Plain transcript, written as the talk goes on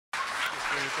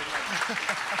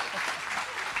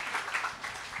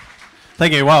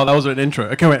Thank you. Wow, that was an intro.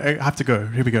 Okay, wait, I have to go.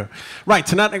 Here we go. Right,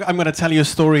 tonight I'm going to tell you a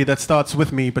story that starts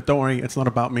with me, but don't worry, it's not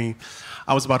about me.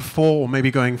 I was about 4, or maybe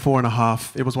going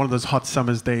 4.5. It was one of those hot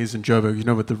summer's days in Joburg, you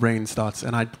know, where the rain starts.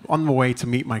 And I'm on my way to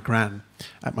meet my gran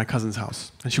at my cousin's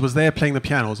house. And she was there playing the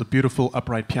piano. It was a beautiful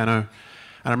upright piano.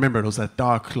 And I remember it was that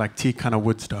dark, like teak kind of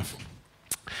wood stuff.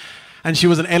 And she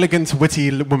was an elegant,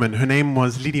 witty woman. Her name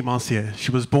was Lydie Mercier.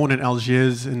 She was born in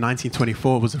Algiers in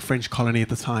 1924. It was a French colony at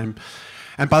the time.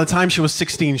 And by the time she was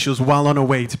 16, she was well on her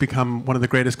way to become one of the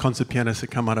greatest concert pianists to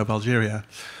come out of Algeria.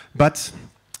 But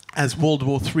as World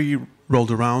War III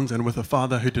rolled around, and with a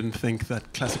father who didn't think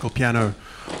that classical piano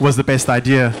was the best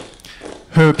idea,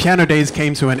 her piano days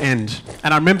came to an end.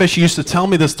 And I remember she used to tell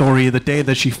me the story the day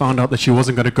that she found out that she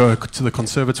wasn't going to go to the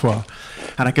conservatoire.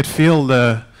 And I could feel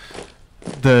the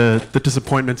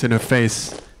disappointment in her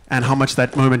face and how much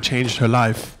that moment changed her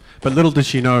life. But little did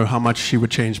she know how much she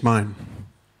would change mine.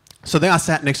 So there I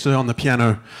sat next to her on the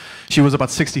piano. She was about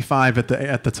 65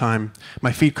 at the time.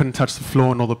 My feet couldn't touch the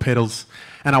floor and all the pedals.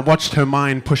 And I watched her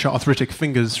mind push her arthritic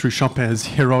fingers through Chopin's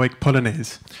heroic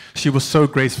Polonaise. She was so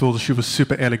graceful. She was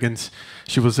super elegant.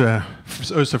 She was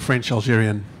also French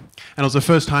Algerian. And it was the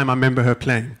first time I remember her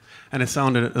playing. And it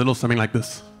sounded a little something like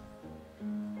this.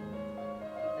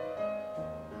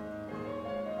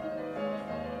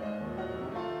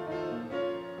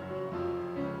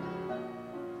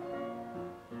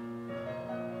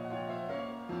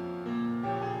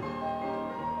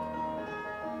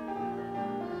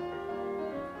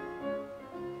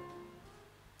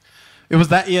 It was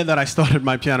that year that I started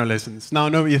my piano lessons. Now I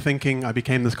know what you're thinking, I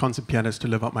became this concert pianist to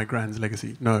live up my grand's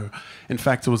legacy. No, in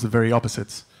fact it was the very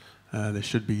opposite. There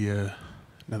should be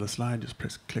another slide, just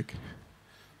press click.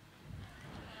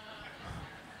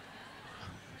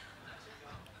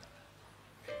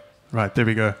 Right, there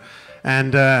we go.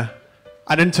 And I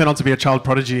didn't turn out to be a child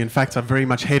prodigy. In fact, I very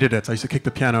much hated it. I used to kick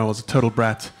the piano, I was a total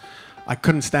brat. I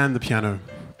couldn't stand the piano.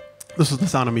 This was the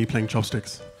sound of me playing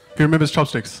chopsticks. Who remembers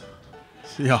chopsticks?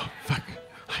 Yeah, fuck.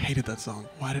 I hated that song.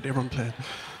 Why did everyone play it?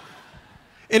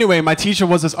 Anyway, my teacher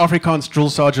was this Afrikaans drill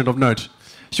sergeant of note.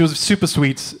 She was super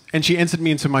sweet, and she entered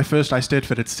me into my first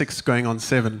Eisteddfod at 6, going on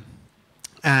 7.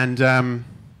 And am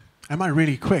I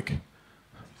really quick?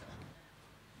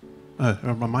 Oh,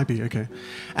 I might be, okay.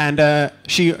 And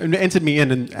she entered me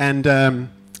in, and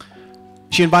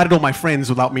she invited all my friends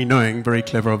without me knowing, very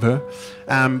clever of her.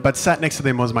 But sat next to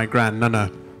them was my gran,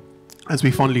 Nana, as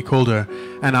we fondly called her.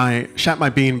 And I shat my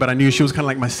bean, but I knew she was kind of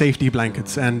like my safety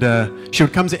blankets. And she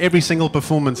would come to every single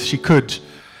performance she could.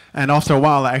 And after a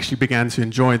while, I actually began to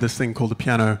enjoy this thing called the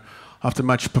piano. After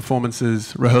much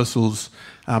performances, rehearsals,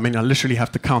 I mean, I literally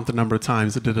have to count the number of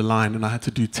times I did a line, and I had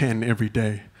to do 10 every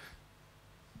day.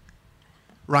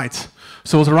 Right,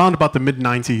 so it was around about the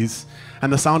mid-90s,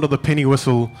 and the sound of the penny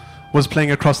whistle was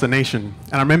playing across the nation.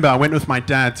 And I remember I went with my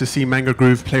dad to see Mango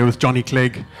Groove play with Johnny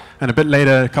Clegg, and a bit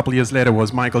later, a couple of years later,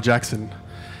 was Michael Jackson.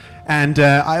 And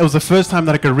it was the first time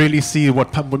that I could really see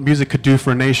what music could do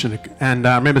for a nation. And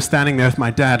I remember standing there with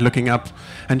my dad looking up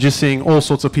and just seeing all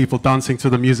sorts of people dancing to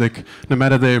the music, no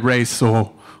matter their race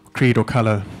or creed or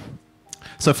color.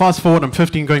 So fast forward, I'm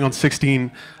 15 going on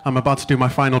 16, I'm about to do my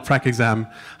final prac exam.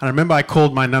 And I remember I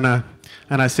called my nana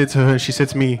and I said to her, she said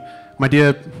to me, "My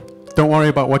dear, don't worry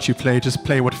about what you play, just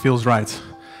play what feels right."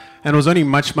 And it was only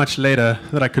much, much later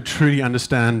that I could truly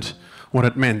understand what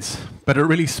it meant. But it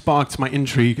really sparked my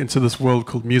intrigue into this world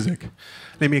called music.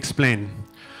 Let me explain.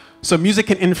 So music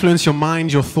can influence your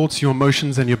mind, your thoughts, your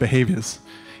emotions, and your behaviors.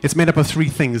 It's made up of 3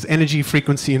 things: energy,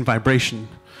 frequency, and vibration.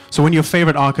 So when your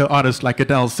favorite artist like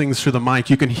Adele sings through the mic,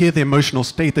 you can hear the emotional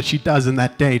state that she does in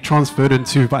that day transferred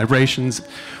into vibrations,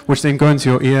 which then go into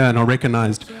your ear and are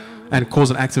recognized and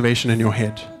cause an activation in your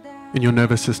head, in your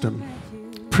nervous system.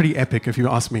 Pretty epic, if you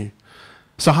ask me.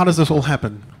 So how does this all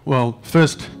happen? Well,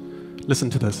 first, listen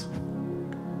to this.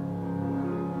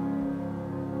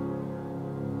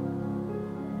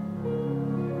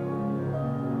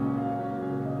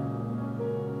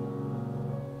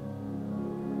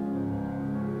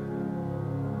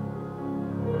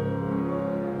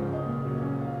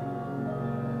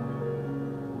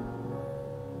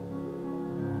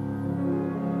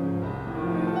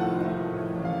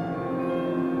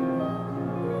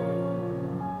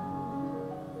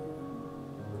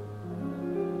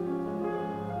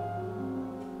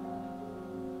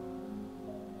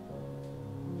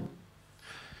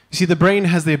 You see, the brain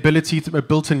has the ability, a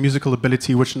built-in musical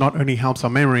ability, which not only helps our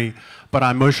memory, but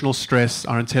our emotional stress,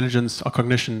 our intelligence, our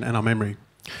cognition, and our memory.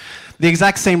 The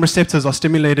exact same receptors are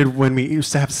stimulated when we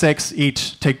used to have sex,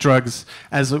 eat, take drugs,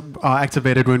 as are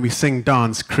activated when we sing,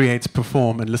 dance, create,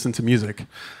 perform, and listen to music.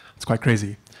 It's quite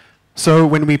crazy. So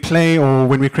when we play or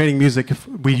when we're creating music,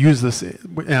 we use this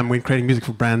when creating music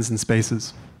for brands and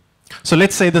spaces. So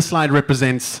let's say this slide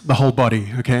represents the whole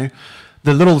body, okay?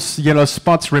 The little yellow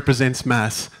spots represents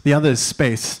mass. The other is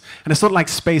space. And it's not like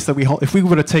space that we hold. If we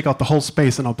were to take out the whole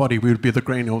space in our body, we would be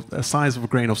the size of a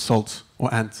grain of salt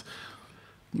or ant.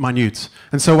 Minute.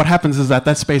 And so what happens is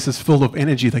that space is filled of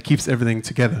energy that keeps everything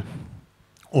together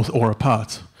or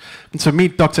apart. And so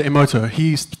meet Dr. Emoto.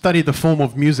 He studied the form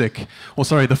of music,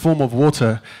 the form of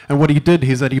water. And what he did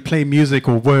is that he played music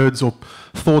or words or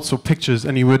thoughts or pictures,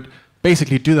 and he would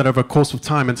basically do that over a course of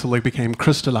time until they became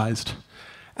crystallized.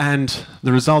 And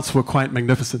the results were quite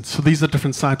magnificent. So these are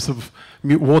different types of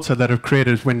water that are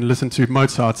created when you listen to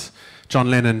Mozart, John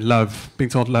Lennon, love, being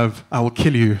told love, I will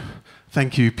kill you,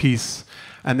 thank you, peace.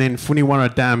 And then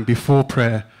Funiwara Dam before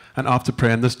prayer and after prayer,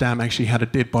 and this dam actually had a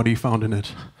dead body found in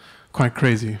it. Quite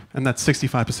crazy. And that's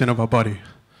 65% of our body.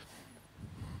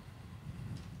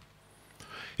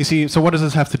 You see, so what does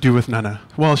this have to do with Nana?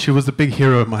 Well, she was the big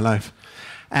hero of my life.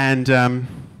 And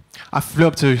I flew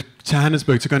up to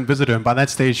Johannesburg to go and visit her, and by that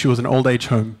stage, she was in an old age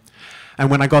home. And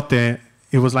when I got there,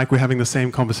 it was like we're having the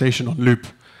same conversation on loop.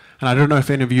 And I don't know if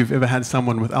any of you have ever had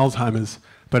someone with Alzheimer's,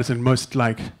 but it's the most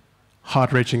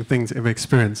heart-wrenching things ever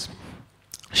experienced.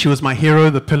 She was my hero,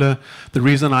 the pillar, the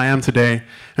reason I am today,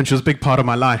 and she was a big part of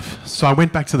my life. So I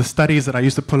went back to the studies that I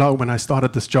used to pull out when I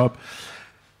started this job,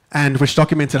 and which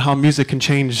documented how music can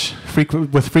change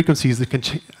with frequencies that can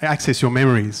access your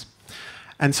memories.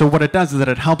 And so what it does is that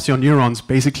it helps your neurons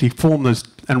basically form those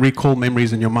and recall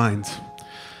memories in your mind.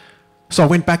 So I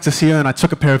went back to see her, and I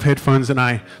took a pair of headphones, and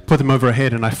I put them over her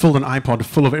head, and I filled an iPod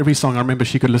full of every song I remember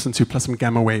she could listen to, plus some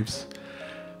gamma waves.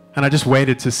 And I just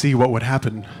waited to see what would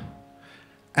happen.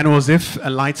 And it was as if a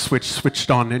light switch switched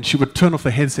on, and she would turn off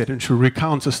the headset, and she would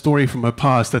recount a story from her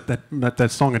past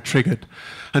that song had triggered.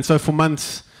 And so for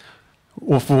months,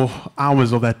 or for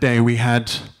hours of that day, we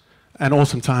had an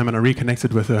awesome time, and I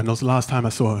reconnected with her, and it was the last time I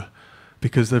saw her,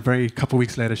 because the very couple of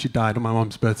weeks later, she died on my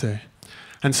mom's birthday.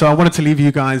 And so I wanted to leave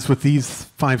you guys with these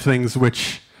 5 things,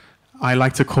 which I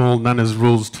like to call Nana's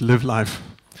rules to live life.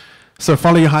 So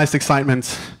follow your highest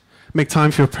excitement. Make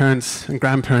time for your parents and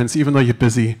grandparents, even though you're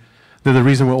busy. They're the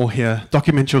reason we're all here.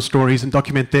 Document your stories and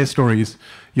document their stories.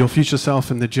 Your future self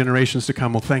and the generations to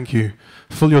come will thank you.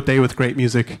 Fill your day with great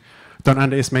music. Don't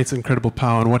underestimate its incredible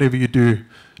power. And whatever you do,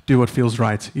 do what feels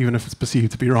right, even if it's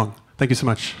perceived to be wrong. Thank you so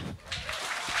much.